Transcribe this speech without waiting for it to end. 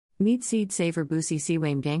Meet seed saver Busi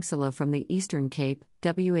Siwame Gangsala from the Eastern Cape.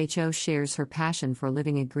 WHO shares her passion for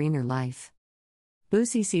living a greener life.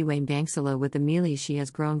 Busi Siwame Gangsala with the mealie she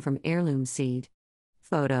has grown from heirloom seed.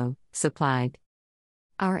 Photo, supplied.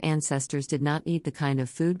 Our ancestors did not eat the kind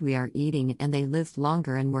of food we are eating, and they lived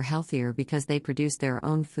longer and were healthier because they produced their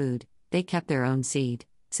own food. They kept their own seed,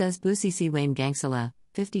 says Busi Siwame Gangsala,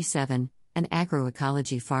 57, an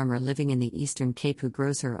agroecology farmer living in the Eastern Cape who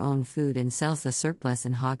grows her own food and sells the surplus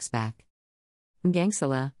in Hogsback.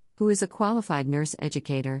 Gangsala, who is a qualified nurse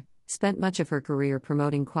educator, spent much of her career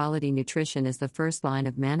promoting quality nutrition as the first line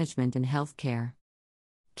of management in healthcare.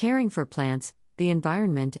 Caring for plants, the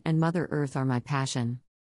environment, and Mother Earth are my passion.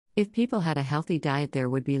 If people had a healthy diet, there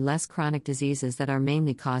would be less chronic diseases that are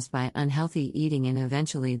mainly caused by unhealthy eating, and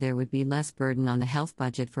eventually there would be less burden on the health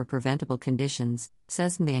budget for preventable conditions,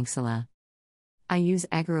 says Gangsala. I use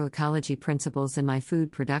agroecology principles in my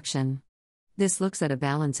food production. This looks at a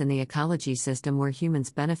balance in the ecology system where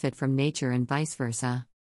humans benefit from nature and vice versa.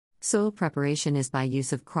 Soil preparation is by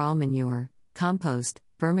use of crawl manure, compost,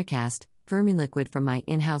 vermicast, vermiliquid from my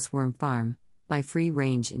in-house worm farm, by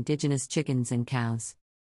free-range indigenous chickens and cows.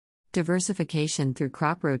 Diversification through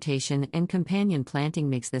crop rotation and companion planting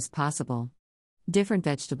makes this possible. Different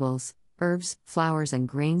vegetables, herbs, flowers, and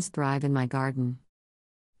grains thrive in my garden.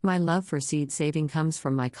 My love for seed saving comes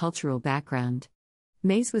from my cultural background.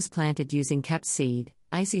 Maize was planted using kept seed,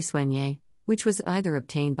 Isi Soigné, which was either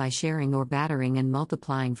obtained by sharing or battering and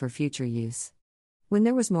multiplying for future use. When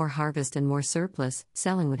there was more harvest and more surplus,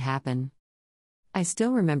 selling would happen. I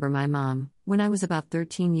still remember my mom, when I was about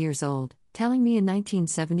 13 years old, telling me in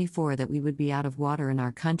 1974 that we would be out of water in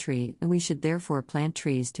our country and we should therefore plant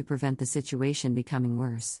trees to prevent the situation becoming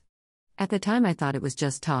worse. At the time I thought it was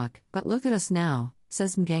just talk, but look at us now,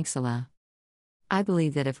 says Gangsala. I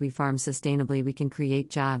believe that if we farm sustainably we can create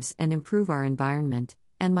jobs and improve our environment,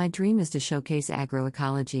 and my dream is to showcase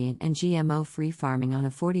agroecology and GMO-free farming on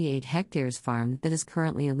a 48 hectares farm that is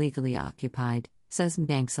currently illegally occupied, says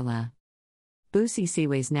Gangsala. Busi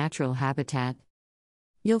Siwame's natural habitat.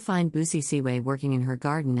 You'll find Busi Siwame working in her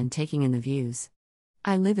garden and taking in the views.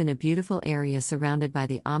 I live in a beautiful area surrounded by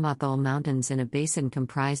the Amathol Mountains in a basin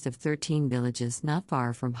comprised of 13 villages not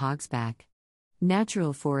far from Hogsback.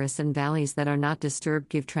 Natural forests and valleys that are not disturbed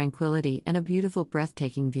give tranquility and a beautiful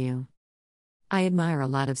breathtaking view. I admire a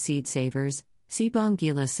lot of seed savers.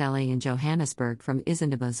 Sibongila Sele in Johannesburg from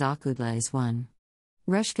Izindaba Zakudla is one.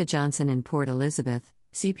 Rushka Johnson in Port Elizabeth,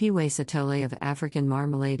 Sipiwe Satole of African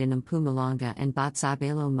Marmalade in Mpumalanga, and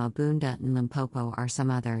Batsabelo Mabunda in Limpopo are some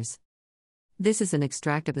others. This is an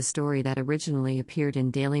extract of a story that originally appeared in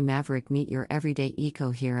Daily Maverick. Meet your everyday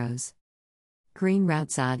eco-heroes. Green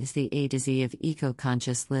Routzad is the A to Z of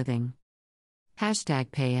eco-conscious living.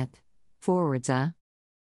 #Payet. Forwards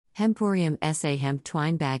Hemporium SA hemp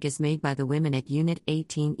twine bag is made by the women at Unit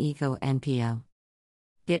 18 Eco NPO.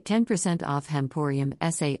 Get 10% off Hemporium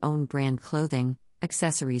SA own brand clothing,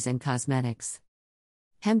 accessories and cosmetics.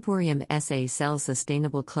 Hemporium SA sells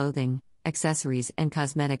sustainable clothing, accessories and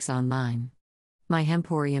cosmetics online. My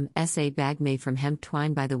Hemporium SA bag made from hemp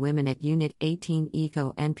twine by the women at Unit 18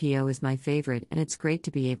 Eco NPO is my favorite, and it's great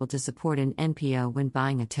to be able to support an NPO when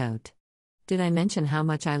buying a tote. Did I mention how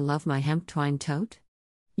much I love my hemp twine tote?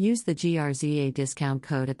 Use the GRZA discount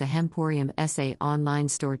code at the Hemporium SA online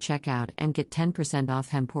store checkout and get 10% off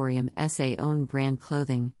Hemporium SA own brand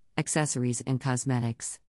clothing, accessories and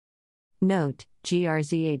cosmetics. Note: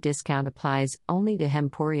 GRZA discount applies only to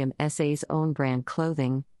Hemporium SA's own brand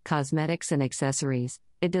clothing, cosmetics and accessories.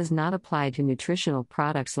 It does not apply to nutritional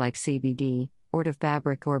products like CBD, or to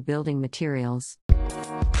fabric or building materials.